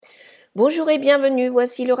Bonjour et bienvenue,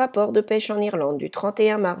 voici le rapport de pêche en Irlande du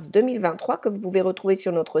 31 mars 2023 que vous pouvez retrouver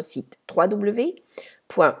sur notre site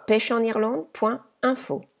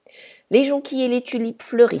www.pêcheenirlande.info. Les jonquilles et les tulipes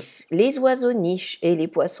fleurissent, les oiseaux nichent et les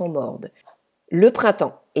poissons mordent. Le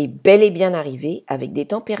printemps est bel et bien arrivé avec des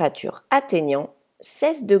températures atteignant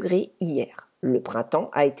 16 degrés hier. Le printemps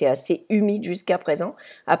a été assez humide jusqu'à présent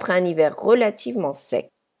après un hiver relativement sec.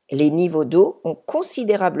 Les niveaux d'eau ont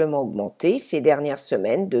considérablement augmenté ces dernières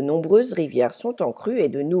semaines, de nombreuses rivières sont en crue et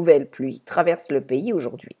de nouvelles pluies traversent le pays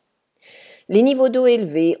aujourd'hui. Les niveaux d'eau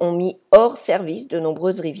élevés ont mis hors service de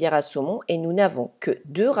nombreuses rivières à saumon et nous n'avons que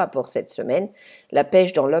 2 rapports cette semaine. La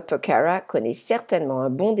pêche dans l'Upper Cara connaît certainement un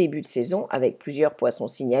bon début de saison avec plusieurs poissons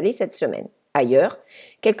signalés cette semaine. Ailleurs,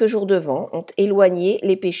 quelques jours de vent ont éloigné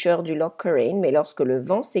les pêcheurs du Loch Currane, mais lorsque le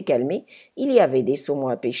vent s'est calmé, il y avait des saumons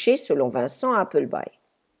à pêcher selon Vincent Appleby.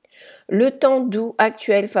 Le temps doux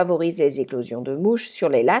actuel favorise les éclosions de mouches sur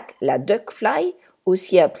les lacs, la duckfly,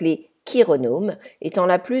 aussi appelée chironome, étant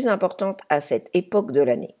la plus importante à cette époque de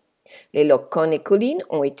l'année. Les lochs Conn et Colleen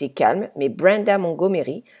ont été calmes, mais Brenda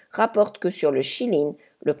Montgomery rapporte que sur le Shilleen,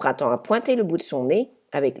 le printemps a pointé le bout de son nez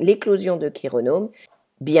avec l'éclosion de chironome,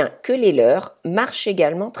 bien que les leurs marchent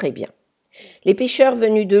également très bien. Les pêcheurs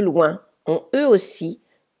venus de loin ont eux aussi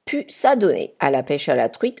pu s'adonner à la pêche à la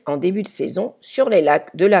truite en début de saison sur les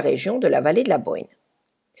lacs de la région de la vallée de la Boyne.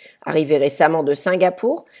 Arrivés récemment de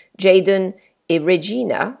Singapour, Jaden et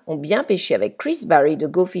Regina ont bien pêché avec Chris Barry de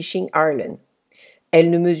Go Fishing Ireland. Elles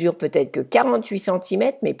ne mesurent peut-être que 48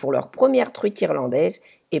 cm, mais pour leur première truite irlandaise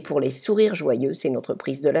et pour les sourires joyeux, c'est notre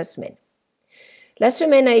prise de la semaine. La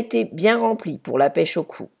semaine a été bien remplie pour la pêche au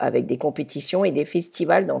cou, avec des compétitions et des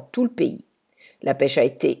festivals dans tout le pays. La pêche a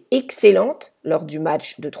été excellente lors du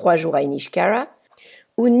match de 3 jours à Inishkara,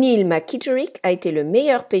 où Neil McKitterick a été le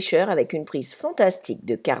meilleur pêcheur avec une prise fantastique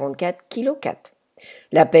de 44,4 kg.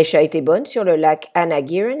 La pêche a été bonne sur le lac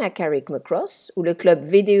Annagiran à Carrickmacross, où le club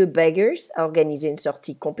VDE Beggars a organisé une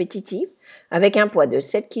sortie compétitive avec un poids de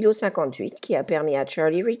 7,58 kg qui a permis à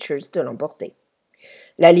Charlie Richards de l'emporter.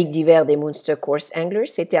 La Ligue d'hiver des Munster Course Anglers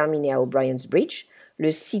s'est terminée à O'Brien's Bridge, le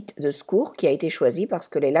site de secours qui a été choisi parce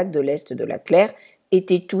que les lacs de l'est de la Claire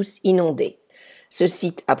étaient tous inondés. Ce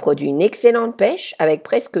site a produit une excellente pêche avec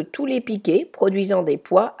presque tous les piquets produisant des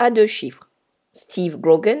poids à 2 chiffres. Steve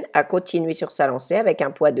Grogan a continué sur sa lancée avec un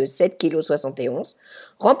poids de 7,71 kg,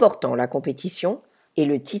 remportant la compétition et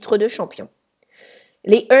le titre de champion.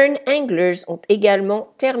 Les Earn Anglers ont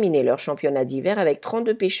également terminé leur championnat d'hiver avec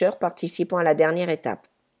 32 pêcheurs participant à la dernière étape.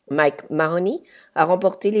 Mike Mahoney a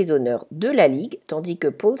remporté les honneurs de la Ligue, tandis que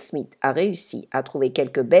Paul Smith a réussi à trouver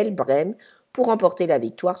quelques belles brèmes pour remporter la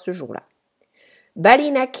victoire ce jour-là.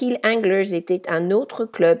 Ballynakill Anglers était un autre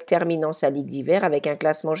club terminant sa Ligue d'hiver avec un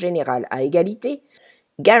classement général à égalité,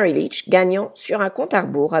 Gary Leach gagnant sur un compte à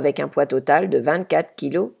rebours avec un poids total de 24,49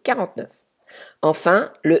 kg.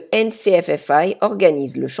 Enfin, le NCFFI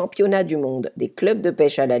organise le championnat du monde des clubs de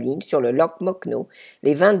pêche à la ligne sur le Loch Mochno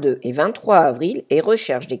les 22 et 23 avril et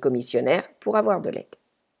recherche des commissionnaires pour avoir de l'aide.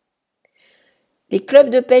 Les clubs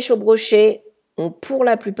de pêche au brochet ont pour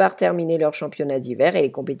la plupart terminé leur championnat d'hiver et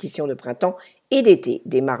les compétitions de printemps et d'été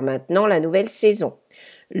démarrent maintenant la nouvelle saison.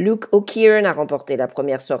 Luke O'Kieran a remporté la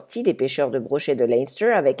première sortie des pêcheurs de brochet de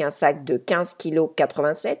Leinster avec un sac de 15,87 kg.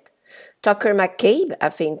 Tucker McCabe a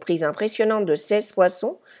fait une prise impressionnante de 16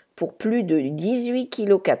 poissons pour plus de 18,14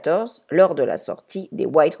 kg lors de la sortie des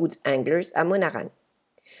Whitehoods Anglers à Monaran.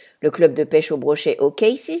 Le club de pêche au brochet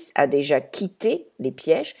O'Casey's a déjà quitté les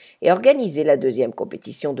pièges et organisé la deuxième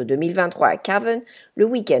compétition de 2023 à Cavan le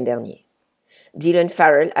week-end dernier. Dylan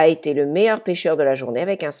Farrell a été le meilleur pêcheur de la journée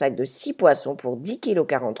avec un sac de 6 poissons pour 10,43 kg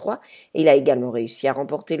et il a également réussi à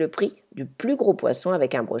remporter le prix du plus gros poisson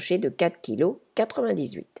avec un brochet de 4,98 kg.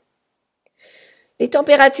 Les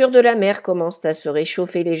températures de la mer commencent à se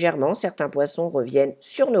réchauffer légèrement, certains poissons reviennent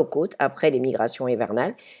sur nos côtes après les migrations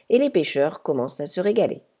hivernales et les pêcheurs commencent à se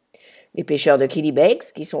régaler. Les pêcheurs de Killybegs,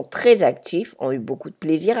 qui sont très actifs, ont eu beaucoup de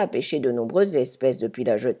plaisir à pêcher de nombreuses espèces depuis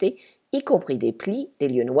la jetée, y compris des plis, des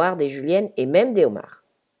lieux noirs, des juliennes et même des homards.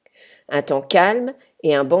 Un temps calme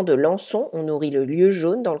et un banc de lançons ont nourri le lieu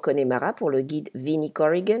jaune dans le Connemara pour le guide Vinnie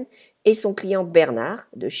Corrigan et son client Bernard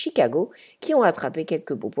de Chicago qui ont attrapé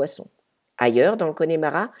quelques beaux poissons. Ailleurs, dans le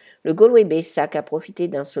Connemara, le Galway Bay Sac a profité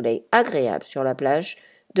d'un soleil agréable sur la plage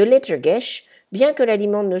de Lettergesh. Bien que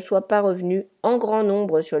l'aliment ne soit pas revenu en grand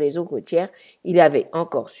nombre sur les eaux côtières, il avait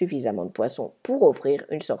encore suffisamment de poissons pour offrir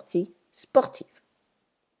une sortie sportive.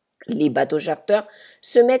 Les bateaux charters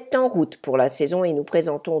se mettent en route pour la saison et nous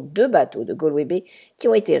présentons 2 bateaux de Galway Bay qui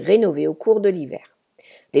ont été rénovés au cours de l'hiver.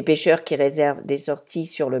 Les pêcheurs qui réservent des sorties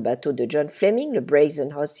sur le bateau de John Fleming, le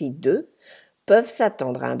Brazen Hussey 2, peuvent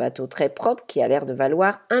s'attendre à un bateau très propre qui a l'air de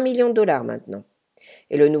valoir 1 million de dollars maintenant.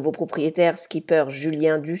 Et le nouveau propriétaire skipper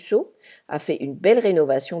Julien Dussault a fait une belle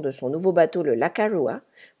rénovation de son nouveau bateau le Lacarua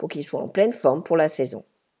pour qu'il soit en pleine forme pour la saison.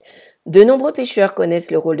 De nombreux pêcheurs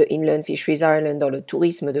connaissent le rôle de Inland Fisheries Ireland dans le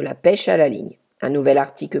tourisme de la pêche à la ligne. Un nouvel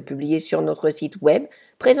article publié sur notre site web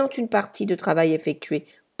présente une partie de travail effectué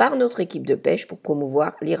par notre équipe de pêche pour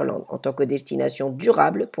promouvoir l'Irlande en tant que destination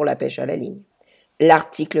durable pour la pêche à la ligne.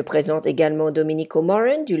 L'article présente également Dominic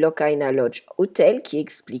O'Moran du Lochaina Lodge Hotel qui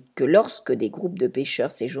explique que lorsque des groupes de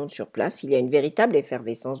pêcheurs séjournent sur place, il y a une véritable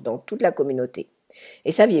effervescence dans toute la communauté.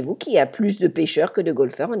 Et saviez-vous qu'il y a plus de pêcheurs que de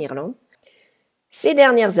golfeurs en Irlande ? Ces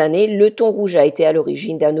dernières années, le thon rouge a été à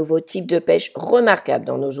l'origine d'un nouveau type de pêche remarquable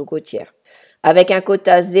dans nos eaux côtières. Avec un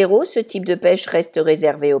quota zéro, ce type de pêche reste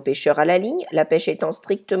réservé aux pêcheurs à la ligne, la pêche étant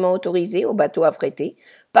strictement autorisée aux bateaux affrétés,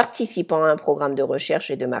 participant à un programme de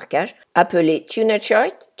recherche et de marquage appelé Tuna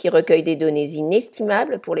Chart, qui recueille des données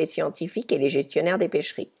inestimables pour les scientifiques et les gestionnaires des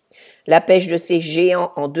pêcheries. La pêche de ces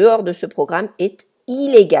géants en dehors de ce programme est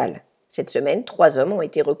illégale. Cette semaine, 3 hommes ont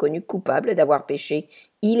été reconnus coupables d'avoir pêché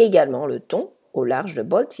illégalement le thon au large de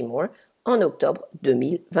Baltimore en octobre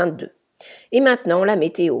 2022. Et maintenant, la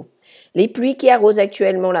météo. Les pluies qui arrosent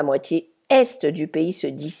actuellement la moitié est du pays se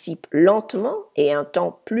dissipent lentement et un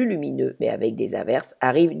temps plus lumineux, mais avec des averses,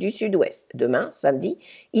 arrive du sud-ouest. Demain, samedi,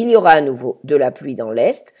 il y aura à nouveau de la pluie dans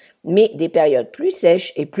l'est, mais des périodes plus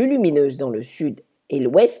sèches et plus lumineuses dans le sud et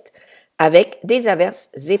l'ouest, avec des averses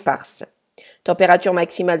éparses. Température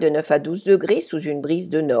maximale de 9 à 12 degrés sous une brise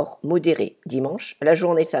de nord modérée. Dimanche, la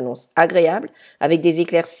journée s'annonce agréable avec des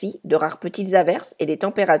éclaircies, de rares petites averses et des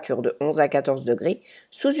températures de 11 à 14 degrés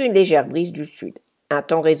sous une légère brise du sud. Un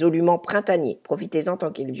temps résolument printanier. Profitez-en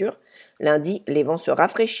tant qu'il dure. Lundi, les vents se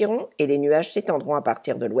rafraîchiront et les nuages s'étendront à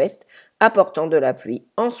partir de l'ouest, apportant de la pluie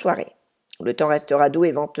en soirée. Le temps restera doux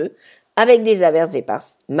et venteux avec des averses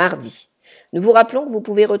éparses mardi. Nous vous rappelons que vous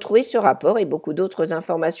pouvez retrouver ce rapport et beaucoup d'autres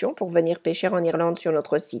informations pour venir pêcher en Irlande sur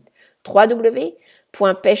notre site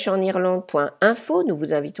www.pêcheenirlande.info. Nous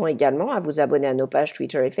vous invitons également à vous abonner à nos pages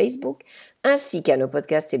Twitter et Facebook, ainsi qu'à nos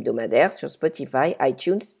podcasts hebdomadaires sur Spotify,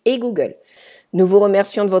 iTunes et Google. Nous vous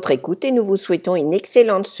remercions de votre écoute et nous vous souhaitons une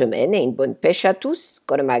excellente semaine et une bonne pêche à tous.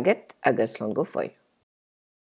 Gormaget, Agus Langofoil.